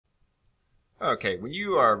Okay, when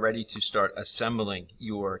you are ready to start assembling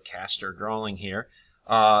your caster drawing here,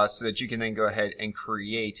 so that you can then go ahead and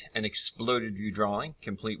create an exploded view drawing,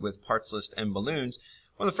 complete with parts list and balloons,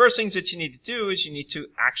 one of the first things that you need to do is you need to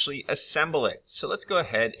actually assemble it. So let's go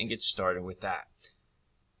ahead and get started with that.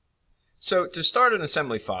 So to start an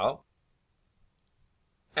assembly file,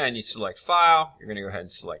 and you select File, you're going to go ahead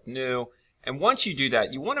and select New. And once you do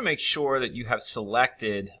that, you want to make sure that you have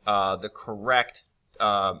selected the correct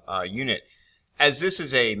unit. As this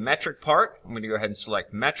is a metric part, I'm going to go ahead and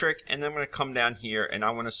select metric, and then I'm going to come down here and I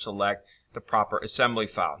want to select the proper assembly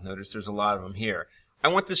file. Notice there's a lot of them here. I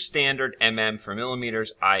want the standard mm for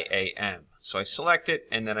millimeters IAM. So I select it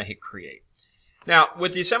and then I hit create. Now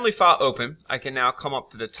with the assembly file open, I can now come up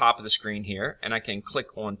to the top of the screen here and I can click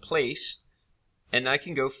on place, and I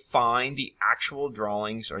can go find the actual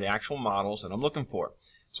drawings or the actual models that I'm looking for.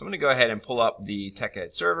 So I'm going to go ahead and pull up the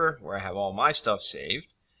TechEd server where I have all my stuff saved.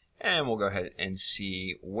 And we'll go ahead and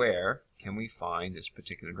see where can we find this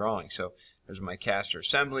particular drawing. So there's my caster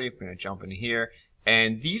assembly. I'm going to jump into here.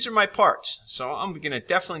 And these are my parts. So I'm going to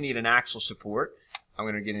definitely need an axle support. I'm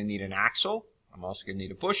going to need an axle. I'm also going to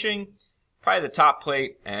need a bushing, probably the top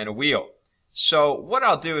plate, and a wheel. So what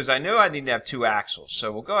I'll do is I know I need to have two axles.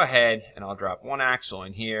 So we'll go ahead and I'll drop one axle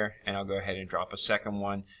in here. And I'll go ahead and drop a second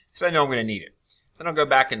one because I know I'm going to need it. Then I'll go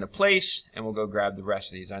back into place and we'll go grab the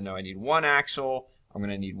rest of these. I know I need one axle. I'm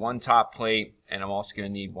going to need one top plate, and I'm also going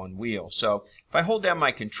to need one wheel. So if I hold down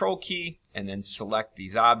my control key and then select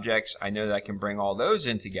these objects, I know that I can bring all those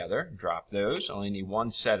in together, drop those. I only need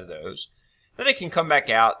one set of those. Then I can come back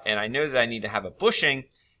out, and I know that I need to have a bushing,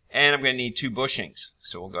 and I'm going to need two bushings.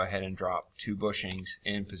 So we'll go ahead and drop two bushings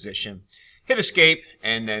in position, hit escape,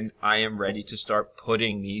 and then I am ready to start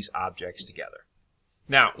putting these objects together.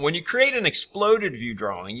 Now, when you create an exploded view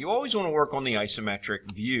drawing, you always want to work on the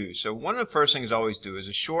isometric view. So one of the first things I always do is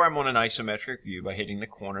assure I'm on an isometric view by hitting the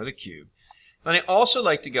corner of the cube. Then I also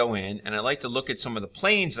like to go in and I like to look at some of the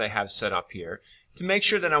planes that I have set up here to make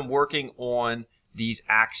sure that I'm working on these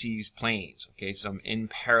axes planes. Okay, so I'm in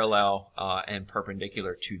parallel and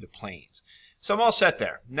perpendicular to the planes. So I'm all set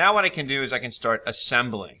there. Now what I can do is I can start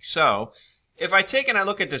assembling. So if I take and I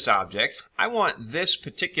look at this object, I want this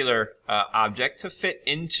particular object to fit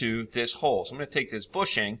into this hole. So I'm going to take this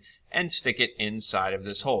bushing and stick it inside of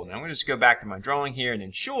this hole. Now I'm going to just go back to my drawing here and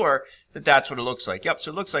ensure that that's what it looks like. Yep,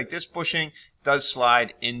 so it looks like this bushing does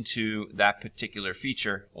slide into that particular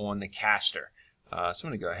feature on the caster. So I'm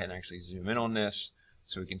going to go ahead and actually zoom in on this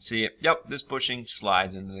so we can see it. Yep, this bushing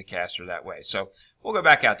slides into the caster that way. So we'll go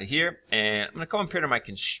back out to here and I'm going to come up here to my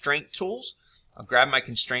constraint tools. I'll grab my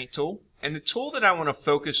constraint tool, and the tool that I want to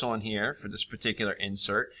focus on here for this particular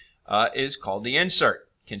insert is called the insert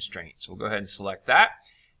constraint. So we'll go ahead and select that,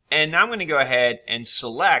 and now I'm going to go ahead and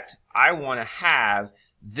select I want to have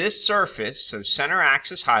this surface, so center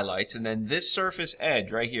axis highlights, and then this surface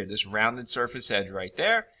edge right here, this rounded surface edge right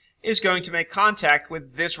there, is going to make contact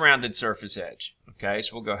with this rounded surface edge. Okay,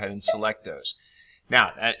 so we'll go ahead and select those.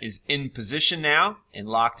 Now, that is in position now, and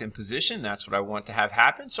locked in position. That's what I want to have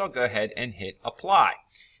happen, so I'll go ahead and hit apply.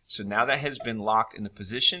 So now that has been locked into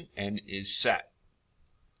position and is set.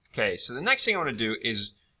 Okay, so the next thing I want to do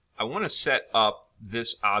is I want to set up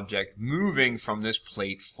this object moving from this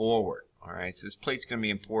plate forward. All right, so this plate's going to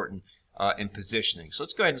be important in positioning. So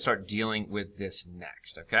let's go ahead and start dealing with this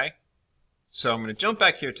next, okay? So I'm going to jump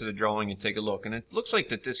back here to the drawing and take a look, and it looks like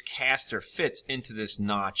that this caster fits into this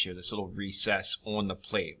notch here, this little recess on the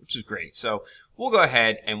plate, which is great. So we'll go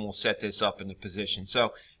ahead and we'll set this up into position.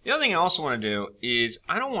 So the other thing I also want to do is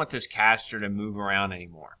I don't want this caster to move around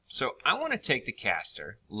anymore. So I want to take the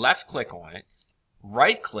caster, left click on it,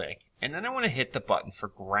 right click, and then I want to hit the button for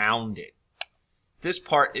grounded. This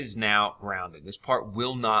part is now grounded. This part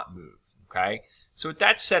will not move, okay? So with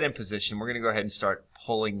that set in position, we're going to go ahead and start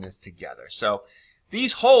pulling this together. So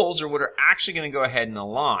these holes are what are actually going to go ahead and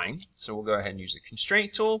align. So we'll go ahead and use the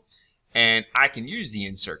constraint tool, and I can use the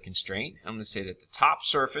insert constraint. I'm going to say that the top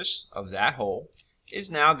surface of that hole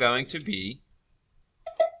is now going to be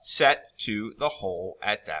set to the hole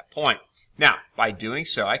at that point. Now, by doing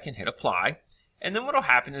so, I can hit apply, and then what will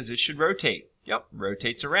happen is this should rotate. Yep,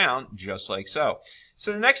 rotates around just like so.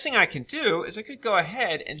 So the next thing I can do is I could go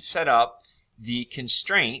ahead and set up the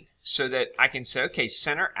constraint so that I can say, okay,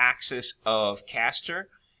 center axis of caster,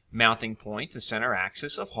 mounting point, the center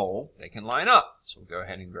axis of hole, they can line up. So we'll go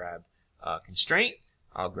ahead and grab constraint.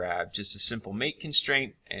 I'll grab just a simple make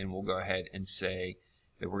constraint, and we'll go ahead and say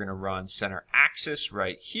that we're going to run center axis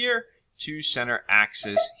right here to center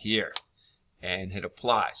axis here, and hit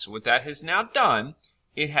apply. So what that has now done,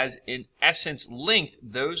 it has in essence linked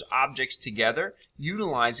those objects together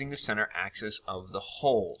utilizing the center axis of the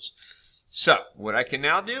holes. So what I can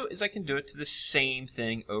now do is I can do it to the same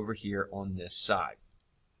thing over here on this side.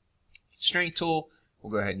 Constraint tool,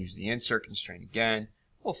 we'll go ahead and use the insert constraint again.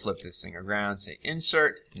 We'll flip this thing around, say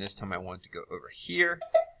insert, and this time I want it to go over here.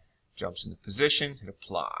 Jumps into position, hit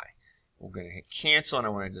apply. We're going to hit cancel, and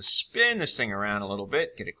I want to just spin this thing around a little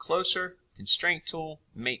bit, get it closer. Constraint tool,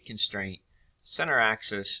 make constraint, center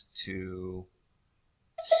axis to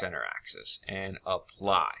center axis, and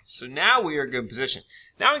apply. So now we are in good position.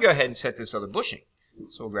 Now we go ahead and set this other bushing.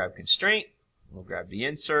 So we'll grab constraint, we'll grab the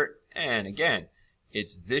insert, and again,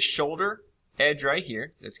 it's this shoulder edge right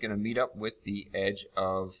here that's going to meet up with the edge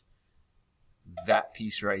of that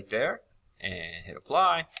piece right there, and hit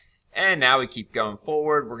apply. And now we keep going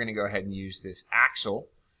forward. We're going to go ahead and use this axle,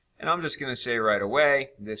 and I'm just going to say right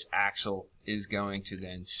away this axle is going to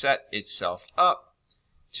then set itself up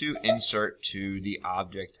to insert to the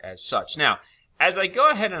object as such. Now, as I go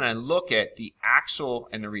ahead and I look at the axle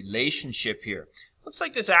and the relationship here, looks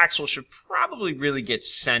like this axle should probably really get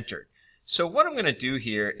centered. So what I'm going to do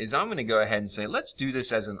here is I'm going to go ahead and say, let's do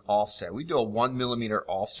this as an offset. We do a 1 millimeter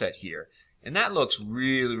offset here, and that looks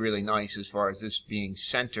really, really nice as far as this being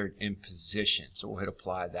centered in position. So we'll hit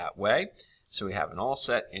apply that way. So we have an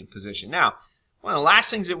offset in position. Now, one of the last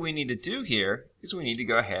things that we need to do here is we need to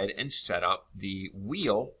go ahead and set up the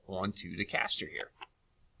wheel onto the caster here.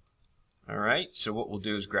 Alright, so what we'll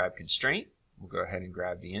do is grab constraint. We'll go ahead and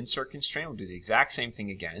grab the insert constraint. We'll do the exact same thing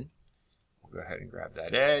again. We'll go ahead and grab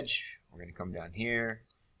that edge. We're going to come down here,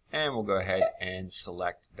 and we'll go ahead and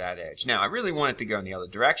select that edge. Now, I really want it to go in the other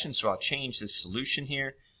direction, so I'll change this solution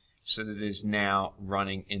here so that it is now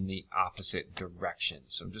running in the opposite direction.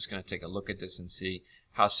 So I'm just going to take a look at this and see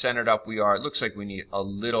how centered up we are. It looks like we need a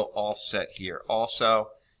little offset here also.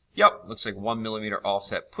 Yep, looks like 1 millimeter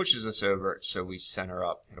offset pushes us over, so we center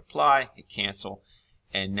up, hit apply, hit cancel,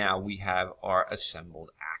 and now we have our assembled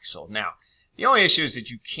axle. Now, the only issue is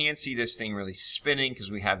that you can't see this thing really spinning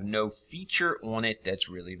because we have no feature on it that's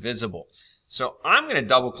really visible. So I'm going to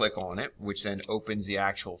double click on it, which then opens the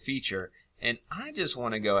actual feature, and I just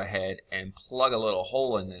want to go ahead and plug a little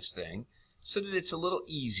hole in this thing so that it's a little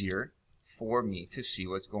easier for me to see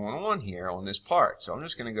what's going on here on this part. So I'm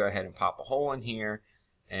just going to go ahead and pop a hole in here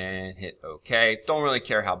and hit OK. Don't really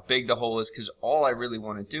care how big the hole is because all I really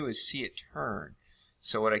want to do is see it turn.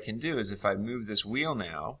 So what I can do is if I move this wheel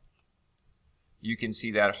now, you can see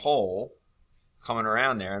that hole coming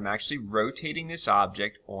around there. I'm actually rotating this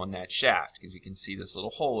object on that shaft because you can see this little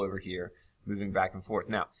hole over here moving back and forth.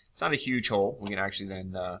 Now, it's not a huge hole. We can actually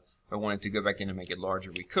then, if I wanted to go back in and make it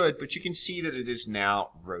larger, we could, but you can see that it is now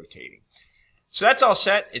rotating. So that's all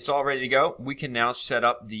set. It's all ready to go. We can now set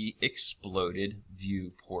up the exploded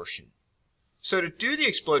view portion. So to do the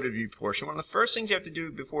exploded view portion, one of the first things you have to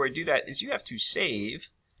do before I do that is you have to save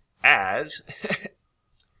as...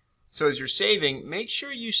 So as you're saving, make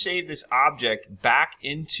sure you save this object back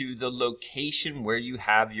into the location where you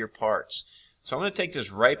have your parts. So I'm going to take this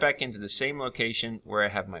right back into the same location where I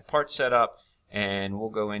have my parts set up, and we'll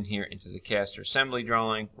go in here into the caster assembly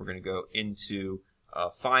drawing. We're going to go into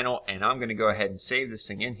final, and I'm going to go ahead and save this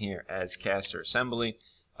thing in here as caster assembly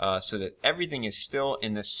so that everything is still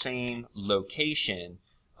in the same location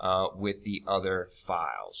with the other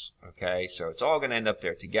files. Okay, so it's all going to end up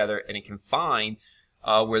there together, and it can find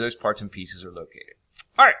where those parts and pieces are located.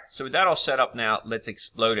 Alright, so with that all set up now, let's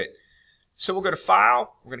explode it. So we'll go to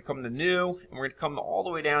File, we're going to come to New, and we're going to come all the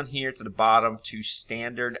way down here to the bottom to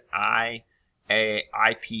Standard IPN.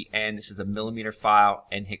 This is a millimeter file,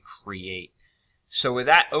 and hit Create. So with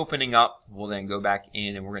that opening up, we'll then go back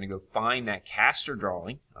in and we're going to go find that caster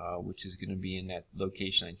drawing, which is going to be in that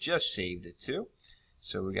location I just saved it to.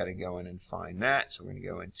 So we got to go in and find that. So we're going to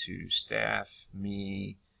go into Staff,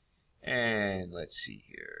 Me, and let's see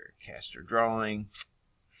here, caster drawing,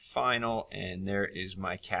 final, and there is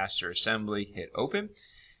my caster assembly. Hit open.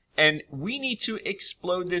 And we need to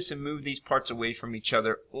explode this and move these parts away from each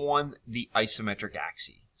other on the isometric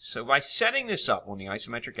axis. So by setting this up on the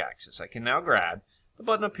isometric axis, I can now grab the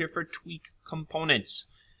button up here for Tweak Components.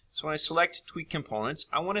 So when I select Tweak Components,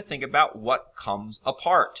 I want to think about what comes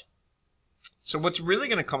apart. So what's really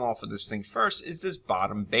going to come off of this thing first is this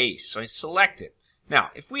bottom base. So I select it. Now,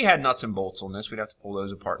 if we had nuts and bolts on this, we'd have to pull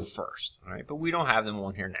those apart first, all right? But we don't have them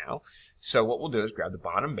on here now. So what we'll do is grab the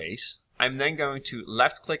bottom base. I'm then going to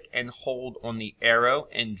left click and hold on the arrow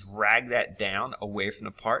and drag that down away from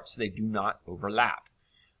the part so they do not overlap.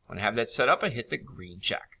 When I have that set up, I hit the green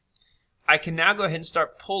check. I can now go ahead and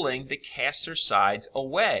start pulling the caster sides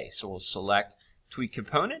away. So we'll select Tweak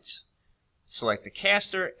Components, select the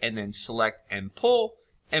caster, and then select and pull,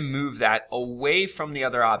 and move that away from the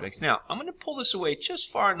other objects. Now, I'm going to pull this away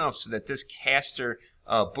just far enough so that this caster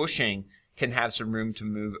bushing can have some room to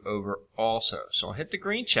move over also. So I'll hit the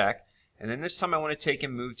green check, and then this time I want to take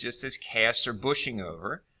and move just this caster bushing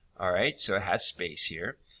over. All right, so it has space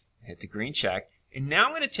here. Hit the green check, and now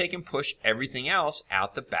I'm going to take and push everything else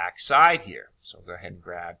out the back side here. So I'll go ahead and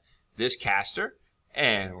grab this caster,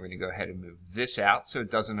 and we're going to go ahead and move this out so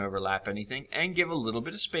it doesn't overlap anything, and give a little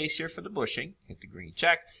bit of space here for the bushing. Hit the green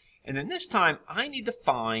check, and then this time I need to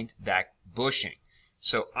find that bushing.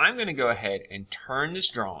 So I'm going to go ahead and turn this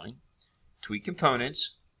drawing, tweak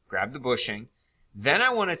components, grab the bushing. Then I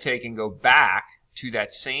want to take and go back to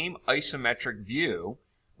that same isometric view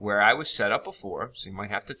where I was set up before. So you might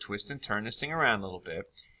have to twist and turn this thing around a little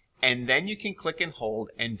bit. And then you can click and hold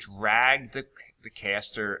and drag the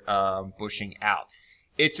caster bushing out.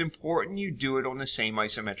 It's important you do it on the same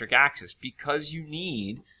isometric axis because you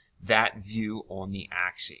need that view on the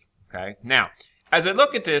axis. Okay. Now, as I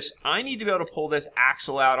look at this, I need to be able to pull this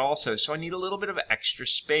axle out also, so I need a little bit of extra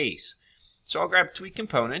space. So I'll grab Tweak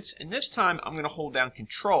Components, and this time I'm going to hold down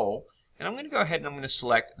Control, and I'm going to go ahead and I'm going to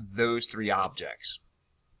select those three objects.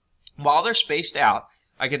 While they're spaced out,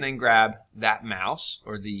 I can then grab that mouse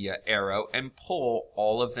or the arrow and pull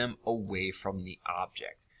all of them away from the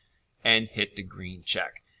object and hit the green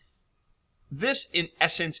check. This, in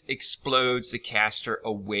essence, explodes the caster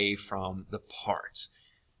away from the parts.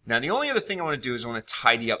 Now, the only other thing I want to do is I want to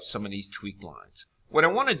tidy up some of these tweak lines. What I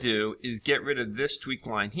want to do is get rid of this tweak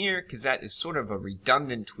line here because that is sort of a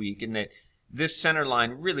redundant tweak in that this center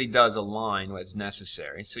line really does align what's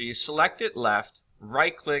necessary. So you select it left,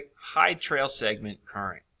 right-click, hide trail segment,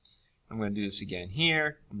 current. I'm going to do this again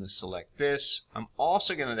here. I'm going to select this. I'm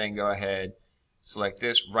also going to then go ahead, select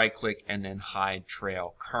this, right-click, and then hide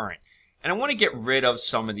trail current. And I want to get rid of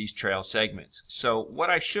some of these trail segments. So what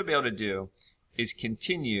I should be able to do is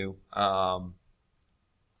continue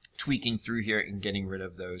tweaking through here and getting rid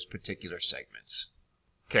of those particular segments.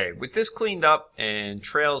 Okay, with this cleaned up and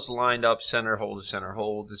trails lined up center hold to center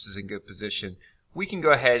hold, this is in good position, we can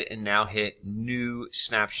go ahead and now hit New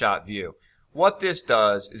Snapshot View. What this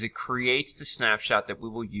does is it creates the snapshot that we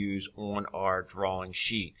will use on our drawing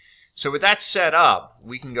sheet. So with that set up,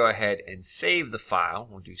 we can go ahead and save the file.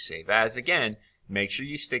 We'll do Save As again. Make sure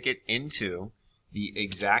you stick it into the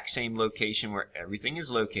exact same location where everything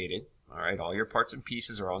is located. All right, all your parts and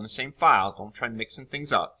pieces are on the same file. Don't try mixing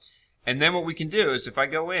things up. And then what we can do is if I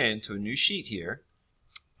go into a new sheet here,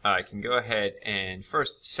 I can go ahead and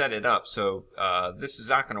first set it up. So this is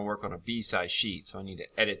not going to work on a B-size sheet, so I need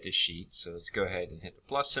to edit this sheet. So let's go ahead and hit the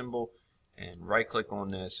plus symbol and right-click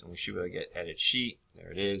on this, and we should be able to get Edit Sheet.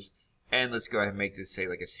 There it is. And let's go ahead and make this say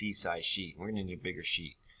like a C-size sheet. We're going to need a bigger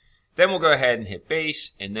sheet. Then we'll go ahead and hit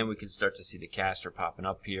Base, and then we can start to see the caster popping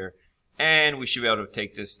up here. And we should be able to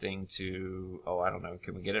take this thing to, oh, I don't know,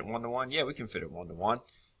 can we get it 1-to-1? Yeah, we can fit it 1-to-1.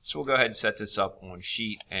 So we'll go ahead and set this up on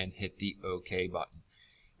Sheet and hit the OK button.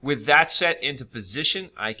 With that set into position,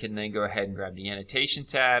 I can then go ahead and grab the Annotation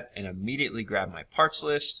tab and immediately grab my parts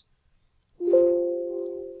list.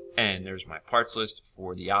 And there's my parts list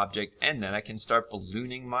for the object, and then I can start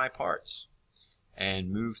ballooning my parts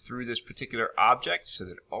and move through this particular object so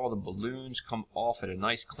that all the balloons come off at a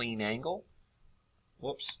nice clean angle.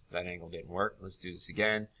 Whoops, that angle didn't work. Let's do this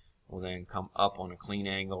again. We'll then come up on a clean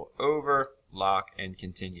angle, over, lock, and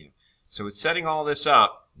continue. So with setting all this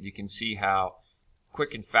up, you can see how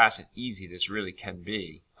quick and fast and easy this really can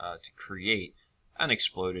be to create an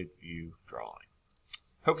exploded view drawing.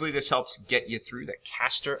 Hopefully this helps get you through the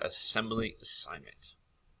caster assembly assignment.